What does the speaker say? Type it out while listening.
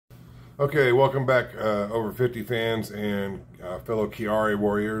Okay, welcome back, over 50 fans and fellow Chiari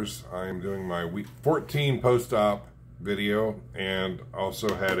warriors. I am doing my week 14 post-op video, and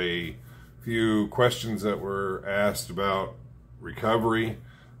also had a few questions that were asked about recovery.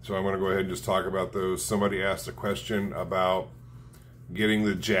 So I'm going to go ahead and just talk about those. Somebody asked a question about getting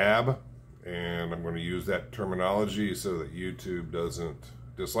the jab, and I'm going to use that terminology so that YouTube doesn't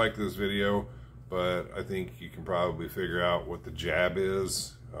dislike this video, but I think you can probably figure out what the jab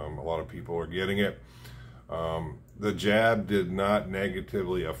is. A lot of people are getting it. The jab did not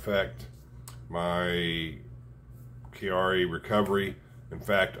negatively affect my Chiari recovery. In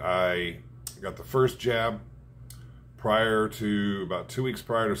fact, I got the first jab about 2 weeks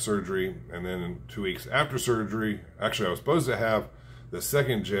prior to surgery, and then 2 weeks after surgery. Actually, I was supposed to have the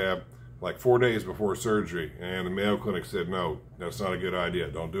second jab like 4 days before surgery, and the Mayo Clinic said, no, that's not a good idea.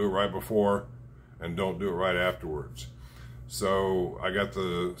 Don't do it right before, and don't do it right afterwards. So I got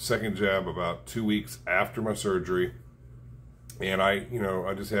the second jab about 2 weeks after my surgery, and I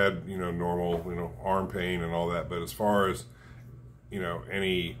just had, normal, arm pain and all that. But as far as,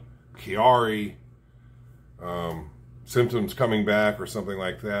 any Chiari symptoms coming back or something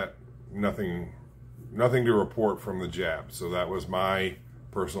like that, nothing to report from the jab. So that was my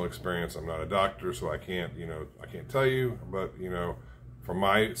personal experience. I'm not a doctor, so I can't tell you, but, from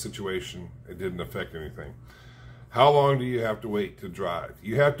my situation, it didn't affect anything. How long do you have to wait to drive?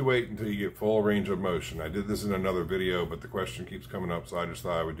 You have to wait until you get full range of motion. I did this in another video, but the question keeps coming up, so I just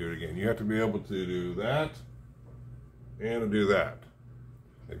thought I would do it again. You have to be able to do that and to do that.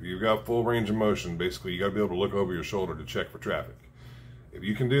 If you've got full range of motion, basically you got to be able to look over your shoulder to check for traffic. If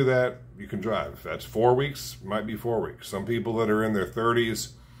you can do that, you can drive. If that's 4 weeks, it might be 4 weeks. Some people that are in their 30s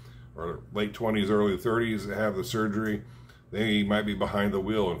or late 20s, early 30s that have the surgery, they might be behind the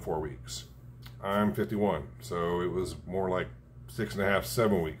wheel in 4 weeks. I'm 51, so it was more like 6.5,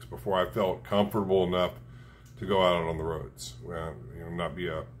 7 weeks before I felt comfortable enough to go out on the roads. Not be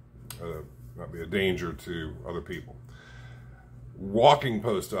a danger to other people. Walking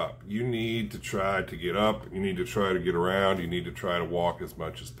post-op, you need to try to get up, you need to try to get around, you need to try to walk as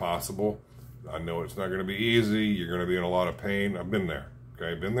much as possible. I know it's not going to be easy, you're going to be in a lot of pain. I've been there,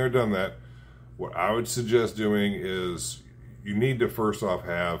 okay? Been there, done that. What I would suggest doing is you need to first off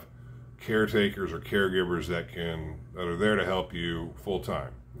have caretakers or caregivers that are there to help you full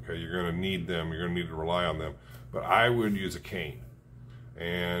time. Okay, you're going to need them, you're going to need to rely on them. But I would use a cane,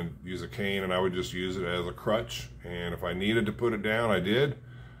 and I would just use it as a crutch, and if I needed to put it down, I did,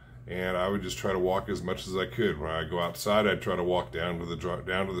 and I would just try to walk as much as I could. When I go outside, I'd try to walk down to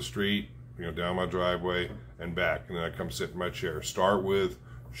the street, down my driveway and back, and then I'd come sit in my chair. Start with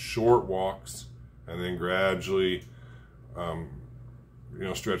short walks, and then gradually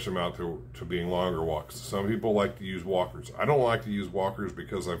stretch them out to being longer walks. Some people like to use walkers. I don't like to use walkers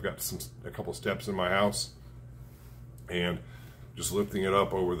because I've got a couple steps in my house, and just lifting it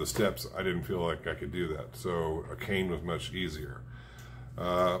up over the steps, I didn't feel like I could do that. So a cane was much easier.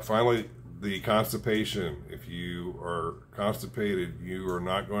 Finally, the constipation. If you are constipated, you are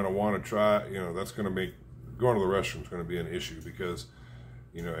not going to want to try, that's going to make going to the restroom is going to be an issue, because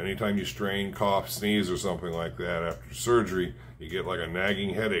anytime you strain, cough, sneeze, or something like that after surgery, you get like a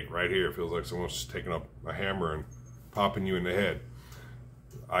nagging headache right here. It feels like someone's taking up a hammer and popping you in the head.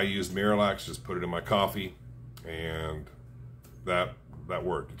 I used Miralax, just put it in my coffee, and that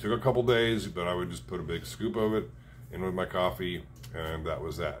worked. It took a couple days, but I would just put a big scoop of it in with my coffee, and that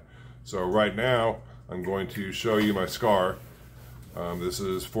was that. So right now, I'm going to show you my scar. This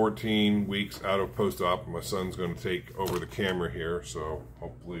is 14 weeks out of post-op. My son's going to take over the camera here, so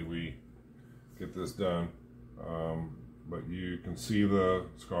hopefully we get this done. But you can see the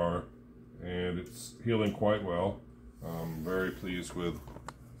scar, and it's healing quite well. I'm very pleased with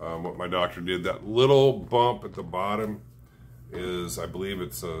what my doctor did. That little bump at the bottom is, I believe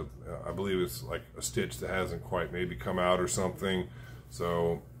it's like a stitch that hasn't quite maybe come out or something.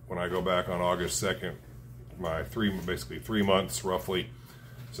 So when I go back on August 2nd, basically 3 months roughly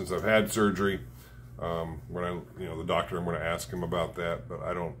since I've had surgery, the doctor, I'm going to ask him about that, but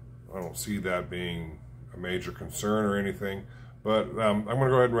I don't see that being a major concern or anything. But I'm going to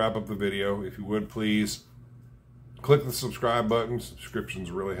go ahead and wrap up the video. If you would, please click the subscribe button.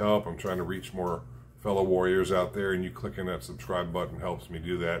 Subscriptions really help. I'm trying to reach more fellow warriors out there, and you clicking that subscribe button helps me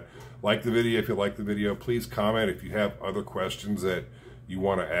do that. Like the video if you like the video. Please comment if you have other questions that you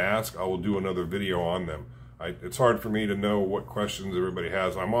want to ask. I will do another video on them. It's hard for me to know what questions everybody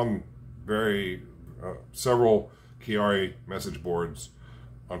has. I'm on several Chiari message boards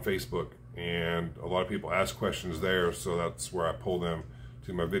on Facebook, and a lot of people ask questions there, so that's where I pull them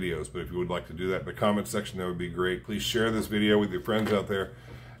to my videos. But if you would like to do that in the comment section, that would be great. Please share this video with your friends out there,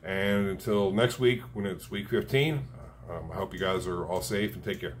 And until next week, when it's week 15, I hope you guys are all safe and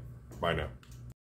take care. Bye now.